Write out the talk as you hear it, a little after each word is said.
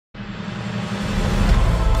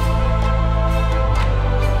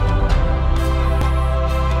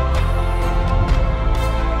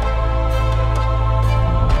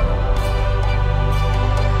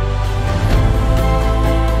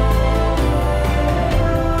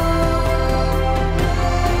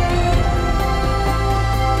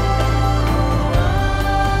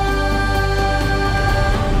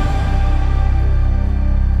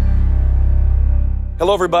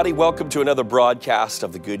Hello everybody, welcome to another broadcast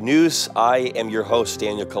of the Good News. I am your host,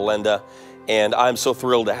 Daniel Kolenda, and I'm so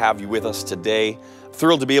thrilled to have you with us today.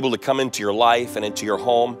 Thrilled to be able to come into your life and into your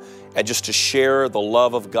home and just to share the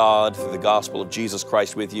love of God through the gospel of Jesus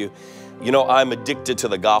Christ with you. You know, I'm addicted to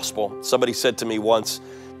the gospel. Somebody said to me once,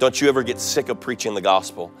 don't you ever get sick of preaching the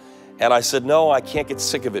gospel? And I said, no, I can't get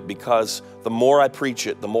sick of it, because the more I preach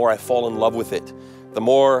it, the more I fall in love with it. The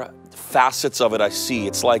more facets of it I see.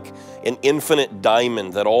 It's like an infinite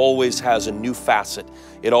diamond that always has a new facet.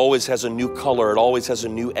 It always has a new color. It always has a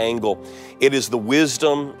new angle. It is the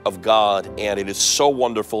wisdom of God, and it is so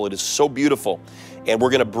wonderful. It is so beautiful. And we're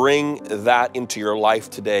going to bring that into your life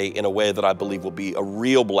today in a way that I believe will be a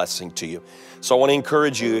real blessing to you. So I want to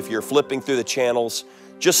encourage you, if you're flipping through the channels,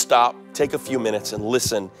 just stop, take a few minutes and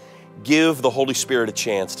listen. Give the Holy Spirit a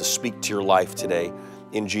chance to speak to your life today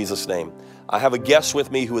in Jesus' name. I have a guest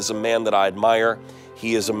with me who is a man that I admire.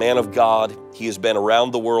 He is a man of God. He has been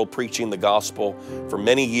around the world preaching the gospel for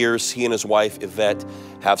many years. He and his wife, Yvette,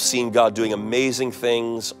 have seen God doing amazing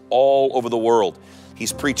things all over the world.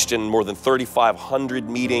 He's preached in more than 3,500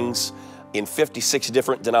 meetings in 56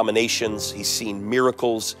 different denominations. He's seen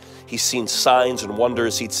miracles. He's seen signs and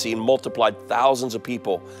wonders. He's seen multiplied thousands of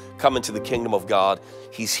people come into the kingdom of God.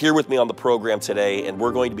 He's here with me on the program today, and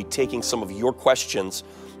we're going to be taking some of your questions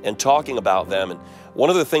and talking about them. And one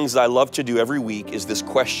of the things that I love to do every week is this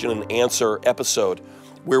question and answer episode,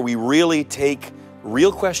 where we really take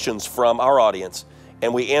real questions from our audience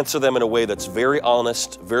and we answer them in a way that's very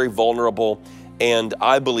honest, very vulnerable, and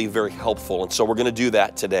I believe very helpful. And so we're going to do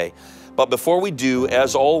that today. But before we do,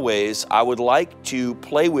 as always, I would like to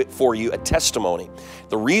play for you a testimony.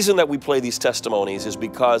 The reason that we play these testimonies is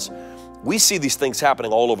because we see these things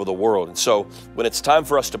happening all over the world. And so when it's time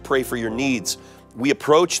for us to pray for your needs, we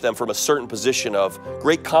approach them from a certain position of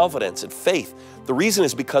great confidence and faith. The reason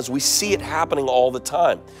is because we see it happening all the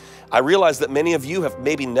time. I realize that many of you have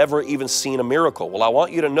maybe never even seen a miracle. Well, I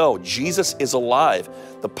want you to know Jesus is alive.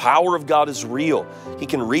 The power of God is real. He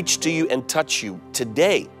can reach to you and touch you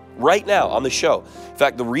today, right now on the show. In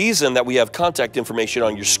fact, the reason that we have contact information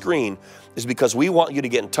on your screen is because we want you to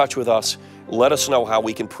get in touch with us. Let us know how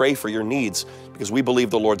we can pray for your needs, because we believe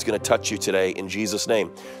the Lord's going to touch you today in Jesus'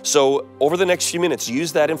 name. So over the next few minutes,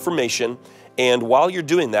 use that information. And while you're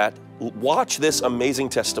doing that, watch this amazing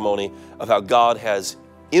testimony of how God has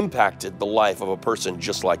impacted the life of a person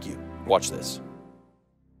just like you. Watch this.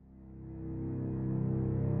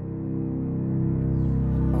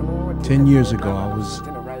 Ten years ago, I was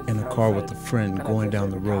in a car with a friend going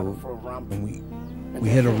down the road, and we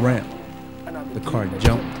hit a ramp. The car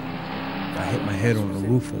jumped. I hit my head on the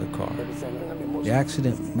roof of the car. The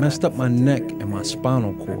accident messed up my neck and my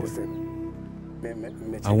spinal cord.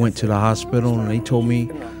 I went to the hospital and they told me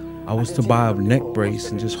I was to buy a neck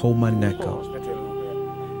brace and just hold my neck up.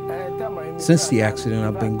 Since the accident,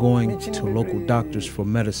 I've been going to local doctors for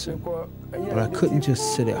medicine, but I couldn't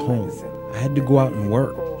just sit at home. I had to go out and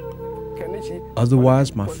work.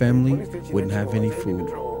 Otherwise, my family wouldn't have any food,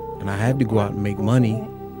 and I had to go out and make money.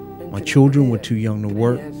 My children were too young to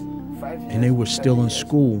work, and they were still in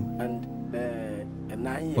school.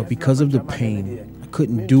 But because of the pain, I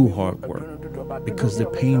couldn't do hard work, because the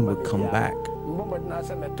pain would come back.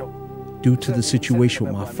 Due to the situation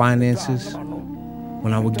with my finances,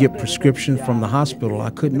 when I would get prescriptions from the hospital,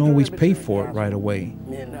 I couldn't always pay for it right away.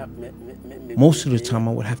 Most of the time,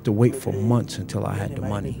 I would have to wait for months until I had the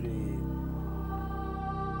money.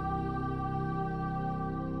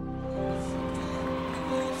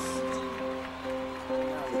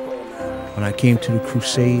 When I came to the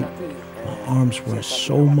crusade, my arms were in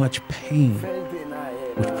so much pain,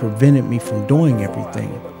 which prevented me from doing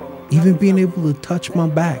everything, even being able to touch my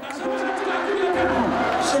back. Sir,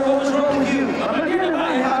 what was wrong with you?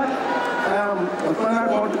 I had a spinal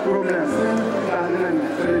cord problem since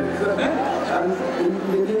 2003. And in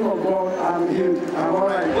the name of God, I'm healed. I'm all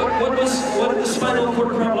right. What did the spinal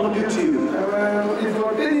cord problem do to you? It's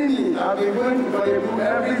for paining me. I've been going to the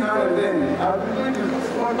every now and then. I've been going to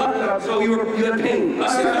So you had pain?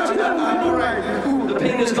 I'm all right. It's good. The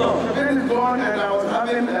pain is gone. The pain is gone, and I was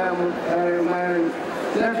having my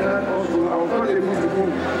left hand also. I was not able to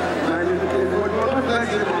move. And it was not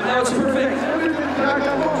flexible. Now it's perfect. Everything back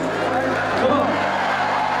and forth. Come on.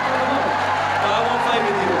 I won't fight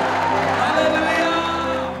with you. Hallelujah.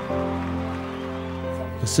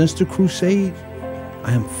 But since the crusade,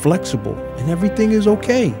 I am flexible and everything is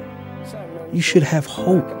okay. You should have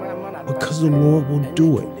hope, because the Lord will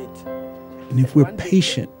do it. And if we're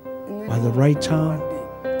patient, by the right time,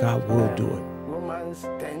 God will do it.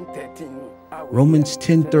 Romans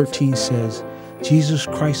 10:13 says, Jesus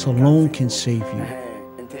Christ alone can save you.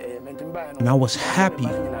 And I was happy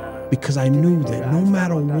because I knew that no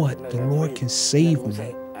matter what, the Lord can save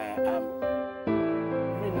me.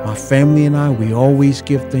 My family and I, we always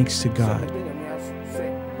give thanks to God.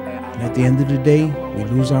 And at the end of the day, we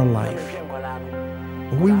lose our life.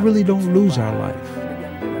 But we really don't lose our life.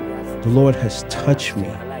 The Lord has touched me.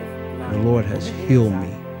 The Lord has healed me.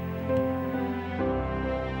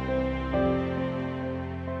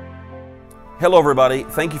 Hello, everybody.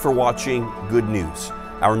 Thank you for watching Good News,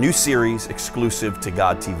 our new series exclusive to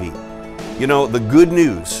God TV. You know, the good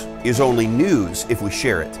news is only news if we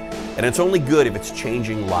share it, and it's only good if it's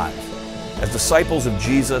changing lives. As disciples of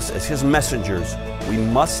Jesus, as His messengers, we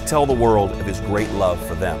must tell the world of His great love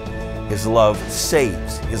for them. His love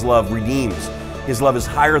saves. His love redeems. His love is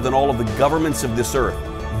higher than all of the governments of this earth.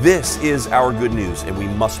 This is our good news, and we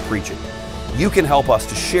must preach it. You can help us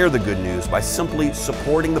to share the good news by simply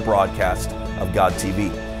supporting the broadcast of God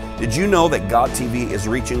TV. Did you know that God TV is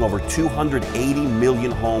reaching over 280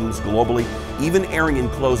 million homes globally, even airing in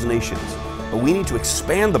closed nations? But we need to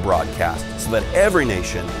expand the broadcast so that every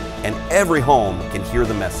nation and every home can hear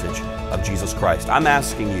the message of Jesus Christ. I'm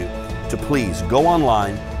asking you to please go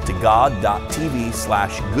online to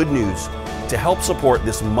god.tv/good news to help support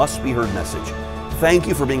this must-be-heard message. Thank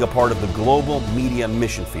you for being a part of the global media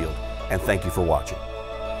mission field, and thank you for watching.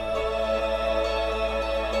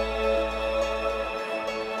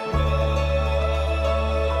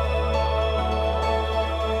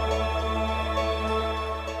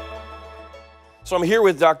 So I'm here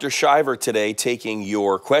with Dr. Shiver today, taking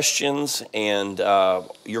your questions and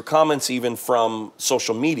your comments even from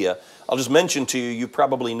social media. I'll just mention to you, you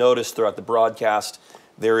probably noticed throughout the broadcast,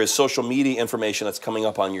 there is social media information that's coming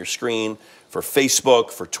up on your screen for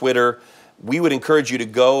Facebook, for Twitter. We would encourage you to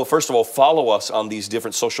go, first of all, follow us on these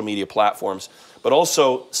different social media platforms, but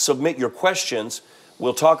also submit your questions.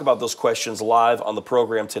 We'll talk about those questions live on the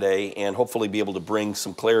program today and hopefully be able to bring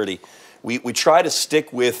some clarity. We try to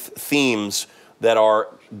stick with themes that are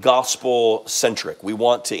gospel-centric. We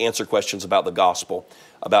want to answer questions about the gospel,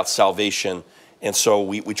 about salvation, and so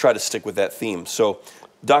we try to stick with that theme. So,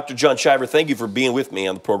 Dr. John Shiver, thank you for being with me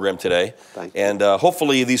on the program today. Thank you. And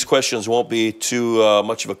hopefully these questions won't be too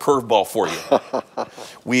much of a curveball for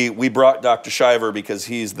you. We brought Dr. Shiver because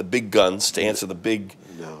he's the big guns to answer the big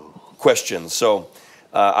questions. So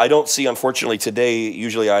I don't see, unfortunately, today,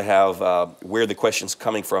 usually I have where the question's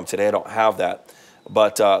coming from. Today I don't have that.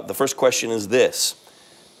 But the first question is this.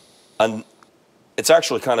 It's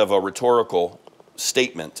actually kind of a rhetorical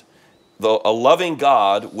statement. A loving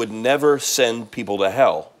God would never send people to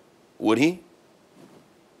hell, would He?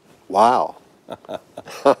 Wow.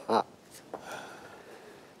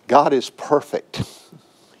 God is perfect.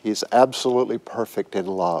 He's absolutely perfect in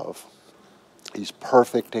love. He's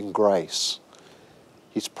perfect in grace.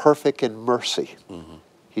 He's perfect in mercy. Mm-hmm.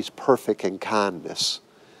 He's perfect in kindness.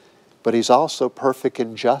 But He's also perfect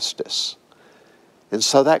in justice. And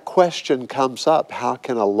so that question comes up, how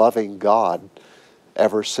can a loving God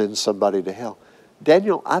ever send somebody to hell?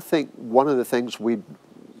 Daniel, I think one of the things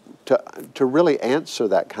to really answer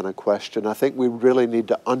that kind of question, I think we really need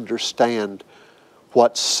to understand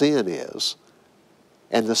what sin is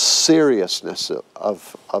and the seriousness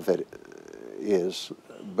of it is,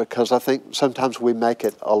 because I think sometimes we make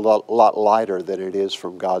it a lot lighter than it is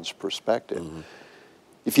from God's perspective. Mm-hmm.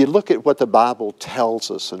 If you look at what the Bible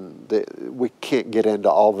tells us, and we can't get into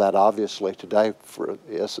all that obviously today for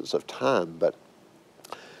the essence of time, but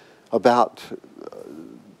about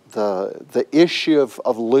the issue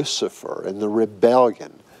of Lucifer and the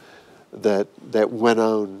rebellion that went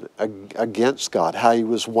on against God, how he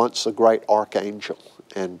was once a great archangel,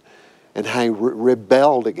 and how he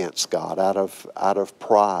rebelled against God out of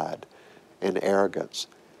pride and arrogance,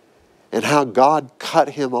 and how God cut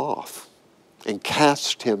him off and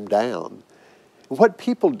cast him down. What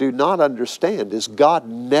people do not understand is God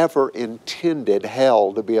never intended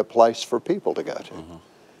hell to be a place for people to go to. Mm-hmm.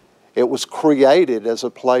 It was created as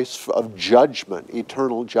a place of judgment,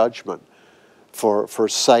 eternal judgment for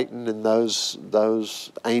Satan and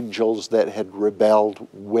those angels that had rebelled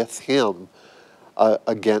with him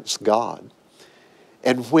against God.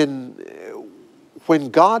 And when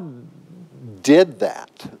God did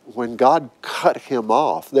that, when God cut him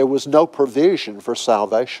off, there was no provision for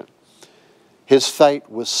salvation. His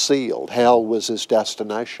fate was sealed. Hell was his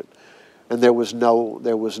destination. And there was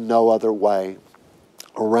no other way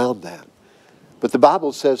around that. But the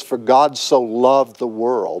Bible says, for God so loved the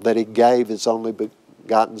world that He gave His only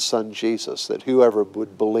begotten Son Jesus, that whoever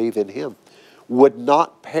would believe in Him would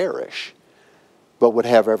not perish, but would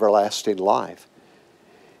have everlasting life.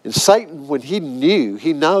 And Satan, when he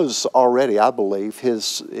knows already, I believe,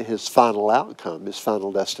 his final outcome, his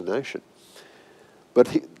final destination.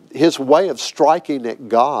 But his way of striking at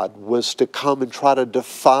God was to come and try to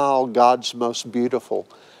defile God's most beautiful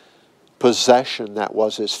possession, that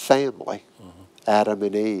was his family, Adam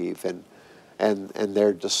and Eve and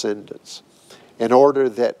their descendants, in order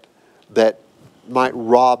that might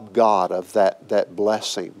rob God of that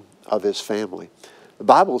blessing of his family. The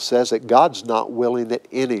Bible says that God's not willing that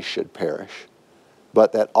any should perish,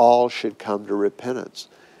 but that all should come to repentance.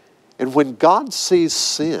 And when God sees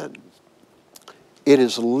sin, it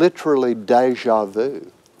is literally deja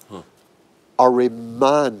vu, a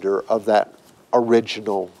reminder of that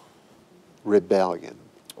original rebellion.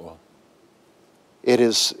 Wow. It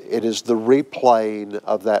is the replaying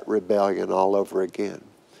of that rebellion all over again.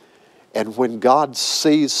 And when God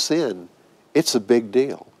sees sin, it's a big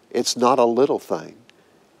deal. It's not a little thing.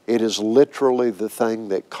 It is literally the thing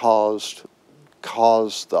that caused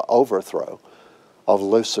the overthrow of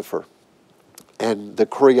Lucifer and the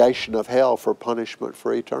creation of hell for punishment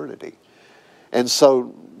for eternity. And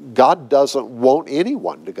so God doesn't want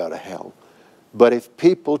anyone to go to hell. But if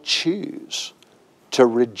people choose to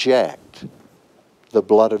reject the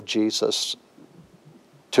blood of Jesus,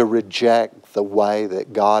 to reject the way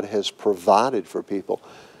that God has provided for people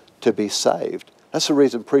to be saved, that's the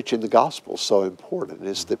reason preaching the gospel is so important,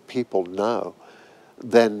 is that people know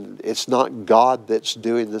then it's not God that's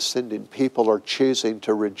doing the sending. People are choosing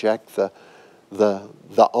to reject the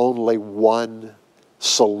only one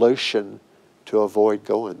solution to avoid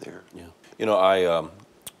going there. Yeah. You know, I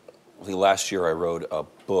think last year I wrote a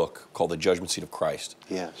book called The Judgment Seat of Christ.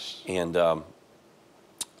 Yes. And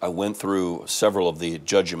I went through several of the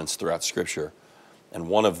judgments throughout Scripture. And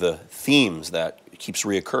one of the themes that keeps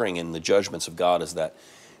reoccurring in the judgments of God is that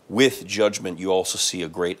with judgment, you also see a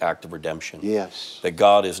great act of redemption. Yes. That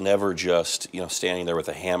God is never just, standing there with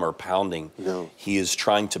a hammer pounding. No. He is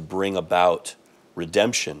trying to bring about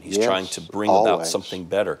redemption. He's Yes, trying to bring always. about something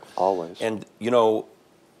better. Always. And,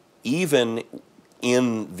 even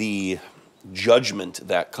in the judgment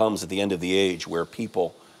that comes at the end of the age where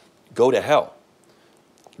people go to hell,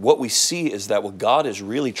 what we see is that what God is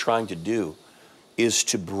really trying to do is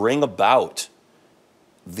to bring about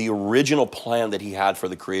the original plan that he had for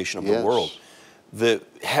the creation of the world. The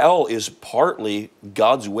hell is partly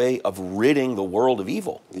God's way of ridding the world of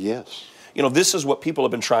evil. Yes. This is what people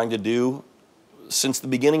have been trying to do since the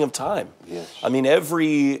beginning of time. Yes. I mean,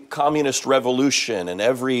 every communist revolution and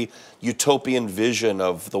every utopian vision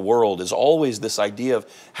of the world is always this idea of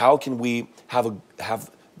how can we have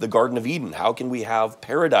the Garden of Eden? How can we have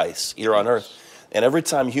paradise here on earth? And every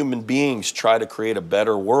time human beings try to create a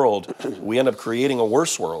better world, we end up creating a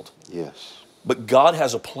worse world. Yes. But God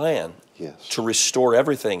has a plan to restore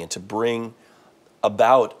everything and to bring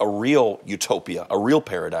about a real utopia, a real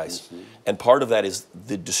paradise. And part of that is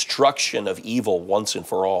the destruction of evil once and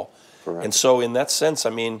for all. Correct. And so in that sense,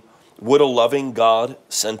 would a loving God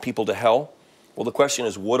send people to hell? Well, the question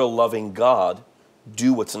is, would a loving God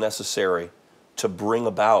do what's necessary to bring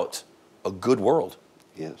about a good world?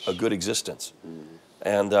 Yes. A good existence.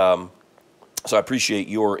 And so I appreciate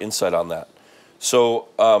your insight on that. So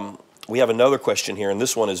we have another question here, and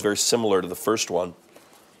this one is very similar to the first one.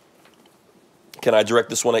 Can I direct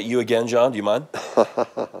this one at you again, John? Do you mind?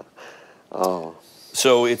 Oh.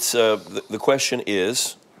 So it's the question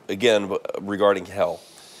is, again, regarding hell.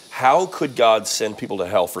 How could God send people to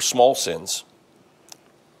hell for small sins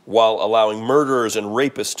while allowing murderers and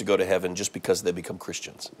rapists to go to heaven just because they become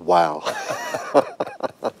Christians? Wow.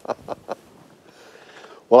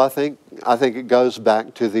 Well, I think it goes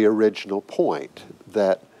back to the original point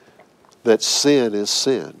that sin is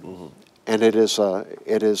sin, and it is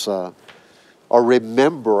a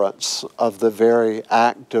remembrance of the very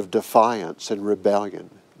act of defiance and rebellion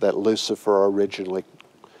that Lucifer originally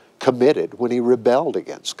committed when he rebelled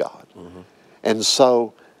against God. And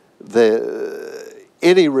so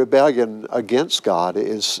any rebellion against God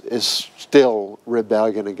is still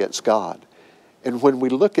rebellion against God. And when we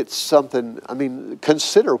look at something,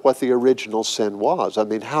 consider what the original sin was.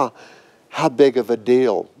 How big of a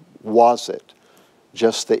deal was it,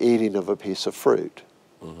 just the eating of a piece of fruit?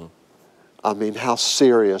 How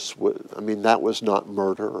serious, that was not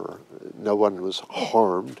murder, or no one was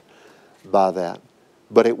harmed by that.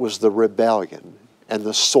 But it was the rebellion and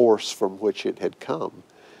the source from which it had come.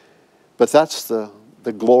 But that's the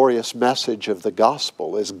glorious message of the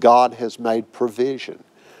gospel, is God has made provision.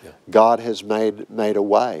 God has made a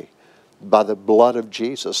way by the blood of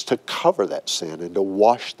Jesus to cover that sin and to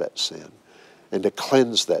wash that sin and to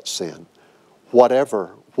cleanse that sin,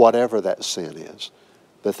 whatever that sin is,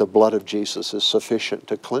 that the blood of Jesus is sufficient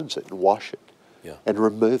to cleanse it and wash it and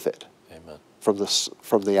remove it from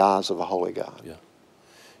the eyes of a holy God.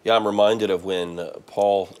 Yeah, I'm reminded of when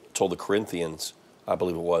Paul told the Corinthians, I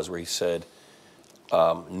believe it was, where he said,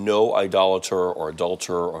 no idolater or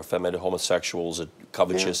adulterer or effeminate homosexuals,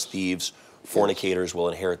 covetous, thieves, fornicators will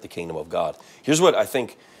inherit the kingdom of God. Here's what I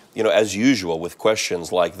think, you know, as usual with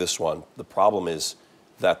questions like this one, the problem is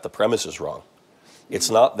that the premise is wrong. It's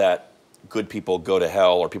not that good people go to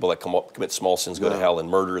hell or people that commit small sins go to hell and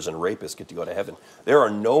murderers and rapists get to go to heaven. There are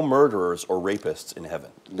no murderers or rapists in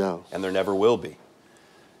heaven. No. And there never will be.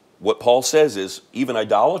 What Paul says is even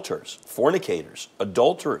idolaters, fornicators,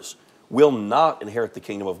 adulterers will not inherit the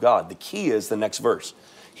kingdom of God. The key is the next verse.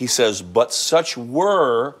 He says, but such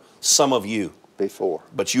were some of you. Before.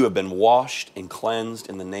 But you have been washed and cleansed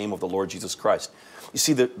in the name of the Lord Jesus Christ. You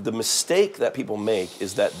see, the mistake that people make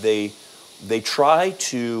is that they try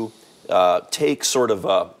to take sort of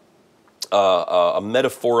a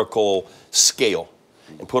metaphorical scale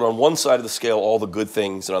and put on one side of the scale all the good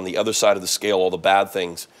things and on the other side of the scale all the bad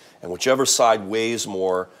things. And whichever side weighs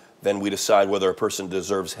more, then we decide whether a person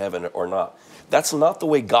deserves heaven or not. That's not the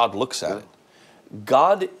way God looks at it.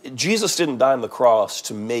 Jesus didn't die on the cross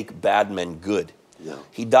to make bad men good. No.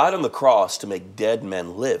 He died on the cross to make dead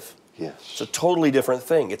men live. Yes. It's a totally different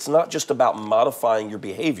thing. It's not just about modifying your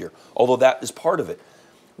behavior, although that is part of it.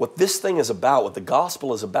 What this thing is about, what the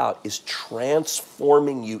gospel is about, is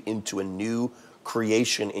transforming you into a new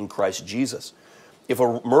creation in Christ Jesus. If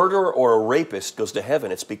a murderer or a rapist goes to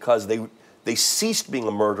heaven, it's because they ceased being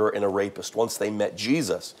a murderer and a rapist once they met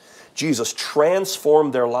Jesus. Jesus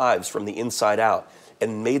transformed their lives from the inside out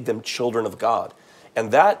and made them children of God.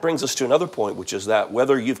 And that brings us to another point, which is that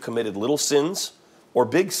whether you've committed little sins or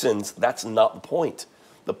big sins, that's not the point.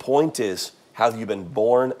 The point is, have you been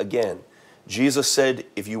born again? Jesus said,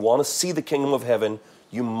 if you want to see the kingdom of heaven,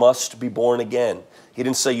 you must be born again. He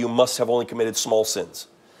didn't say you must have only committed small sins.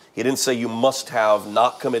 He didn't say you must have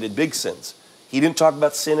not committed big sins. He didn't talk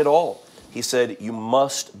about sin at all. He said you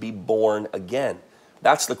must be born again.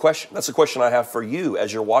 That's the question. That's the question I have for you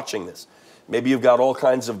as you're watching this. Maybe you've got all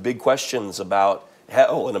kinds of big questions about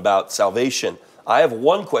hell and about salvation. I have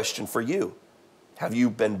one question for you. Have you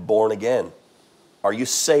been born again? Are you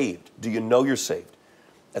saved? Do you know you're saved?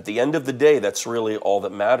 At the end of the day, that's really all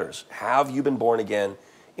that matters. Have you been born again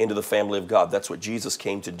into the family of God? That's what Jesus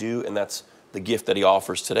came to do, and that's the gift that he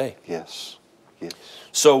offers today. Yes. Yes.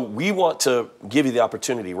 So we want to give you the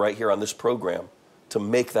opportunity right here on this program to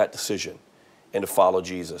make that decision and to follow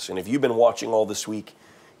Jesus. And if you've been watching all this week,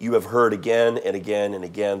 you have heard again and again and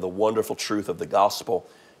again the wonderful truth of the gospel.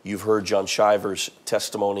 You've heard John Shiver's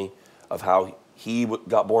testimony of how he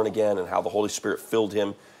got born again and how the Holy Spirit filled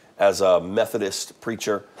him as a Methodist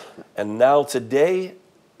preacher. And now today,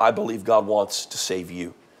 I believe God wants to save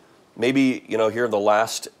you. Maybe, you know, here in the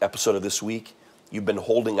last episode of this week, you've been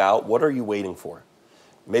holding out. What are you waiting for?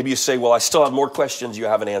 Maybe you say, well, I still have more questions you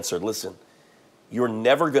haven't answered. Listen, you're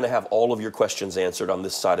never going to have all of your questions answered on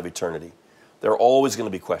this side of eternity. There are always going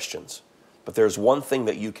to be questions. But there's one thing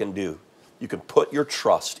that you can do. You can put your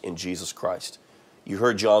trust in Jesus Christ. You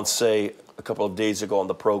heard John say a couple of days ago on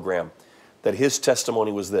the program that his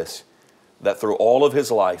testimony was this, that through all of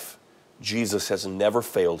his life, Jesus has never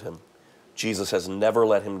failed him. Jesus has never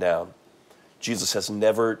let him down. Jesus has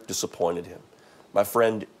never disappointed him. My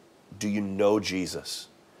friend, do you know Jesus?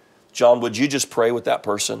 John, would you just pray with that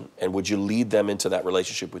person and would you lead them into that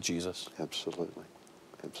relationship with Jesus? Absolutely.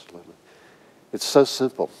 Absolutely. It's so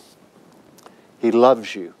simple. He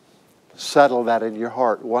loves you. Settle that in your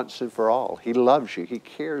heart once and for all. He loves you. He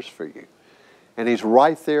cares for you. And he's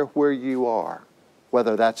right there where you are,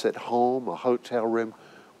 whether that's at home, a hotel room,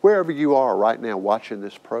 wherever you are right now watching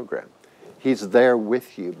this program. He's there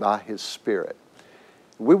with you by his Spirit.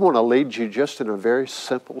 We want to lead you just in a very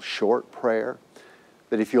simple, short prayer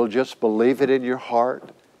that if you'll just believe it in your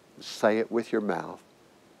heart, say it with your mouth,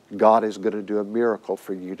 God is going to do a miracle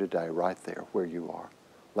for you today right there where you are.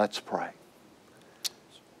 Let's pray.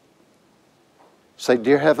 Say,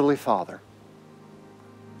 dear Heavenly Father,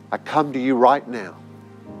 I come to you right now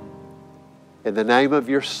in the name of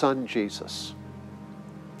your Son, Jesus.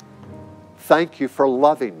 Thank you for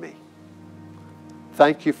loving me.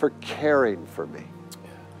 Thank you for caring for me.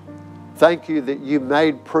 Thank you that you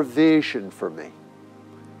made provision for me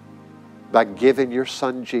by giving your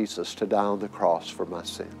Son Jesus to die on the cross for my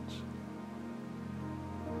sins.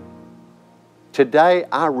 Today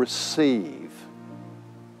I receive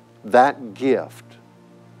that gift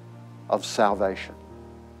of salvation.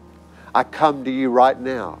 I come to you right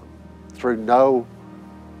now through no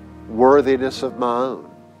worthiness of my own.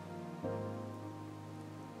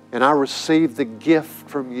 And I receive the gift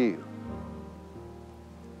from you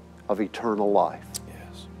of eternal life.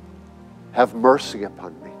 Yes. Have mercy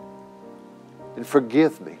upon me. And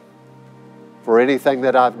forgive me for anything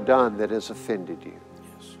that I've done that has offended you.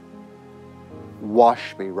 Yes.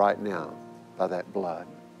 Wash me right now by that blood.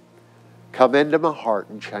 Come into my heart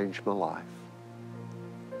and change my life.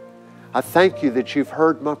 I thank you that you've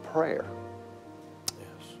heard my prayer.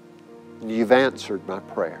 Yes. And you've answered my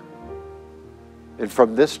prayer. And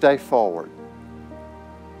from this day forward,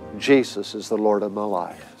 Jesus is the Lord of my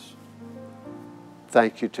life. Yes.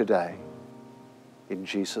 Thank you today. In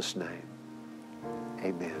Jesus' name,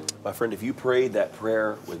 amen. My friend, if you prayed that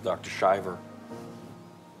prayer with Dr. Shiver,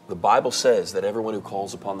 the Bible says that everyone who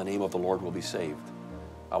calls upon the name of the Lord will be saved.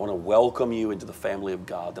 I want to welcome you into the family of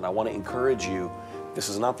God, and I want to encourage you, this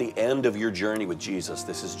is not the end of your journey with Jesus.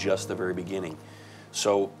 This is just the very beginning.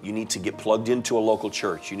 So you need to get plugged into a local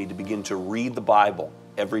church. You need to begin to read the Bible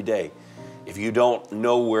every day. If you don't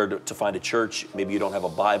know where to find a church, maybe you don't have a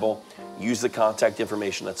Bible, use the contact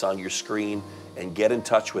information that's on your screen and get in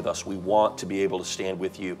touch with us. We want to be able to stand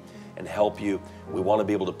with you and help you. We want to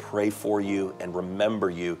be able to pray for you and remember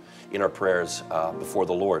you in our prayers before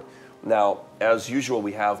the Lord. Now, as usual,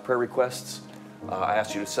 we have prayer requests. I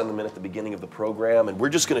asked you to send them in at the beginning of the program, and we're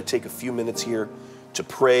just going to take a few minutes here to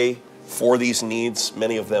pray for these needs,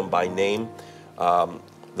 many of them by name.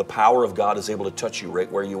 The power of God is able to touch you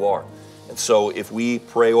right where you are. And so if we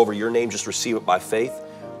pray over your name, just receive it by faith.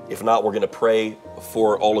 If not, we're going to pray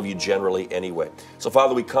for all of you generally anyway. So,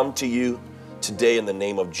 Father, we come to you today in the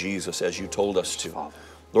name of Jesus, as you told us to. Father.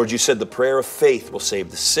 Lord, you said the prayer of faith will save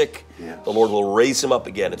the sick. Yes. The Lord will raise him up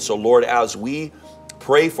again. And so, Lord, as we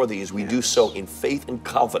pray for these, we do so in faith and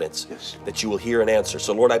confidence that you will hear and answer.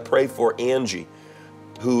 So, Lord, I pray for Angie,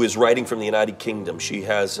 who is writing from the United Kingdom. She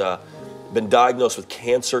has been diagnosed with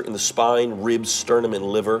cancer in the spine, ribs, sternum, and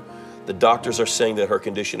liver. The doctors are saying that her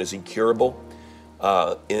condition is incurable,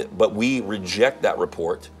 but we reject that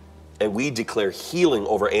report, and we declare healing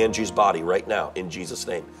over Angie's body right now in Jesus'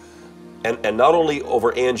 name. And not only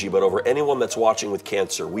over Angie, but over anyone that's watching with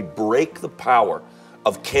cancer. We break the power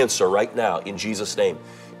of cancer right now in Jesus' name.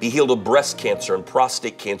 Be healed of breast cancer and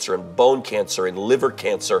prostate cancer and bone cancer and liver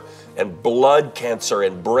cancer and blood cancer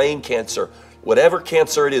and brain cancer. Whatever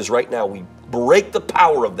cancer it is right now, we break the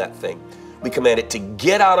power of that thing. We command it to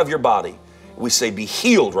get out of your body. We say, be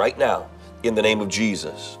healed right now in the name of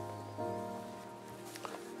Jesus.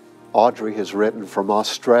 Audrey has written from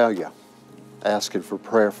Australia, asking for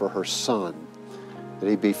prayer for her son, that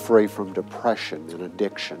he be free from depression and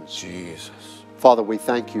addictions. Jesus. Father, we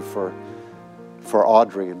thank you for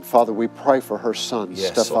Audrey, and Father, we pray for her son,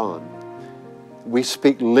 Stefan. We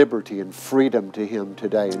speak liberty and freedom to him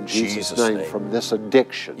today in Jesus' name from this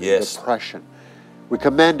addiction and depression. We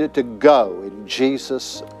command it to go in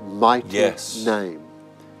Jesus' mighty name.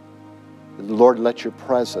 And Lord, let your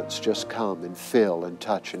presence just come and fill and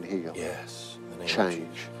touch and heal. Yes. In the name Change.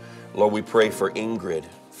 of Jesus. Lord, we pray for Ingrid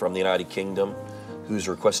from the United Kingdom, who's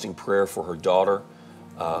requesting prayer for her daughter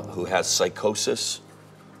who has psychosis.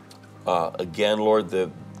 Again, Lord, the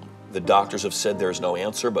doctors have said there's no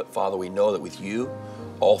answer, but Father, we know that with you,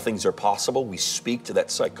 all things are possible. We speak to that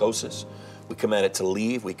psychosis. We command it to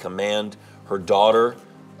leave. We command her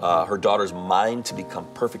daughter's mind to become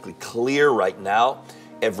perfectly clear right now.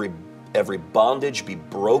 Every bondage be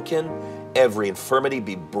broken. Every infirmity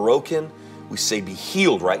be broken. We say be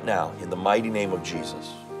healed right now in the mighty name of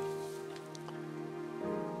Jesus.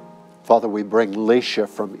 Father, we bring Leisha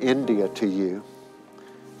from India to you.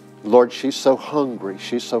 Lord, she's so hungry.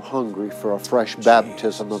 She's so hungry for a fresh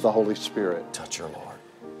baptism of the Holy Spirit. Touch her, Lord.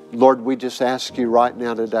 Lord, we just ask you right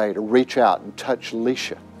now today to reach out and touch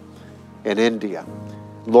Leisha in India.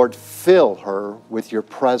 Lord, fill her with your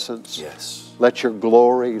presence. Yes. Let your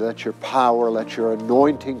glory, let your power, let your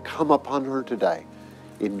anointing come upon her today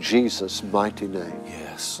in Jesus' mighty name.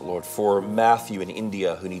 Yes, Lord, for Matthew in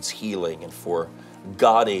India who needs healing, and for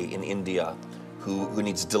Gadi in India who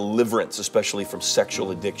needs deliverance, especially from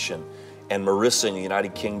sexual addiction, and Marissa in the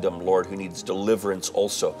United Kingdom, Lord, who needs deliverance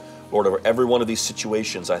also. Lord, over every one of these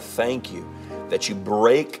situations, I thank you that you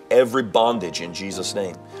break every bondage in Jesus'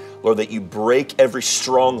 name. Lord, that you break every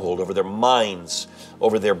stronghold over their minds,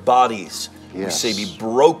 over their bodies. Yes. We say be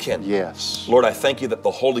broken. Yes. Lord, I thank you that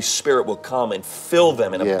the Holy Spirit will come and fill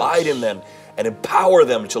them and abide in them and empower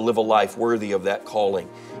them to live a life worthy of that calling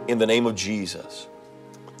in the name of Jesus.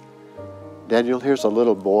 Daniel, here's a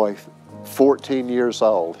little boy, 14 years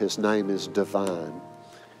old. His name is Divine.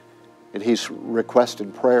 And he's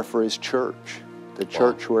requesting prayer for his church. The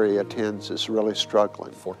church where he attends is really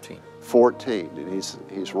struggling. 14, and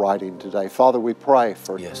he's writing today. Father, we pray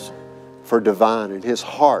for Divine and his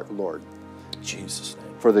heart, Lord. In Jesus'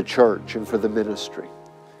 name. For the church and for the ministry.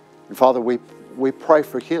 And Father, we we pray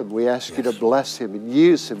for him. We ask you to bless him and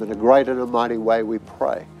use him in a great and a mighty way, we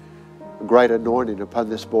pray. A great anointing upon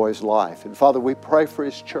this boy's life. And Father, we pray for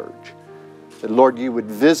his church. That, Lord, you would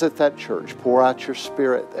visit that church, pour out your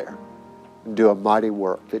Spirit there, and do a mighty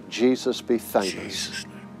work. That Jesus be famous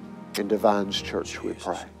in Divine's church, we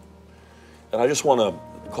pray. And I just want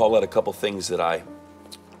to call out a couple things that I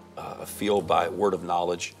feel by word of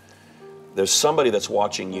knowledge. There's somebody that's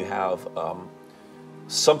watching. You have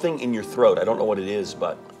something in your throat. I don't know what it is,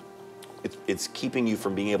 but it's keeping you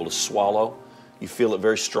from being able to swallow. You feel it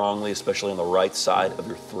very strongly, especially on the right side of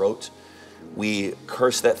your throat. We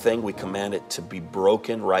curse that thing. We command it to be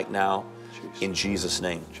broken right now in Jesus'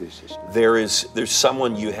 name. There's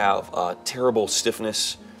someone, you have terrible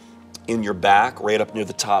stiffness in your back, right up near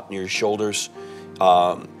the top, near your shoulders.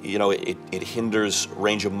 You know, it hinders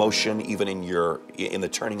range of motion, even in the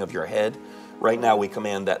turning of your head. Right now, we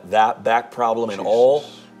command that back problem and all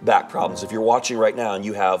back problems. If you're watching right now and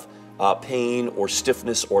you have pain or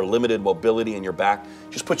stiffness or limited mobility in your back,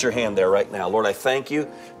 just put your hand there right now. Lord, I thank you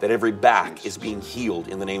that every back is being healed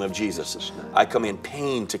in the name of Jesus. I command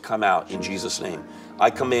pain to come out in Jesus' name. I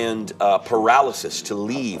command paralysis to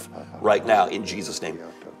leave right now in Jesus' name.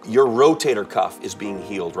 Your rotator cuff is being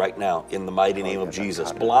healed right now in the mighty name of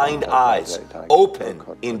Jesus. Blind eyes open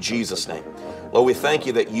in Jesus' name. Lord, we thank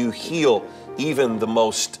you that you heal even the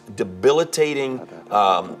most debilitating,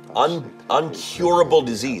 uncurable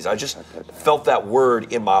disease. I just felt that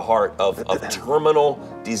word in my heart of terminal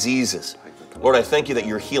diseases. Lord, I thank you that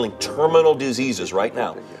you're healing terminal diseases right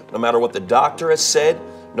now. No matter what the doctor has said,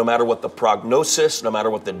 no matter what the prognosis, no matter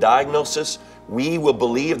what the diagnosis, we will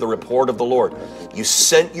believe the report of the Lord. You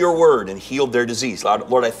sent your word and healed their disease.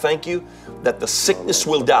 Lord, I thank you that the sickness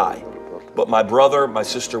will die, but my brother, my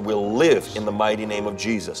sister will live in the mighty name of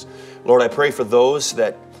Jesus. Lord, I pray for those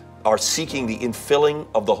that are seeking the infilling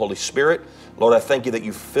of the Holy Spirit. Lord, I thank you that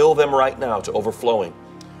you fill them right now to overflowing.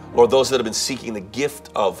 Lord, those that have been seeking the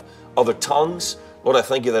gift of other tongues, Lord, I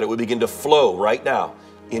thank you that it would begin to flow right now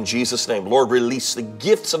in Jesus' name. Lord, release the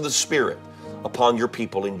gifts of the Spirit upon your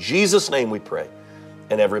people. In Jesus' name we pray.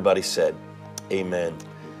 And everybody said, amen.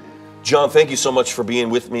 John, thank you so much for being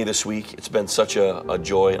with me this week. It's been such a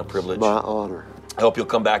joy and a privilege. My honor. I hope you'll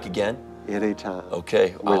come back again. Anytime.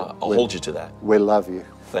 Okay, I'll hold you to that. We love you.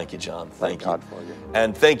 Thank you, John. Thank God for you.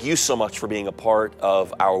 And thank you so much for being a part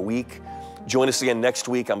of our week. Join us again next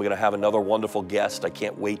week. I'm going to have another wonderful guest. I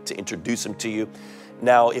can't wait to introduce him to you.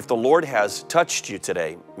 Now, if the Lord has touched you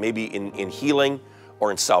today, maybe in healing or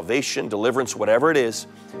in salvation, deliverance, whatever it is,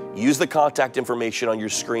 use the contact information on your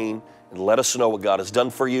screen and let us know what God has done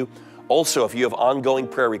for you. Also, if you have ongoing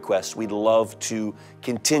prayer requests, we'd love to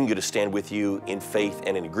continue to stand with you in faith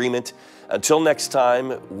and in agreement. Until next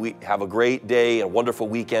time, we have a great day and a wonderful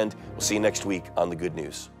weekend. We'll see you next week on The Good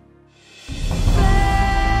News.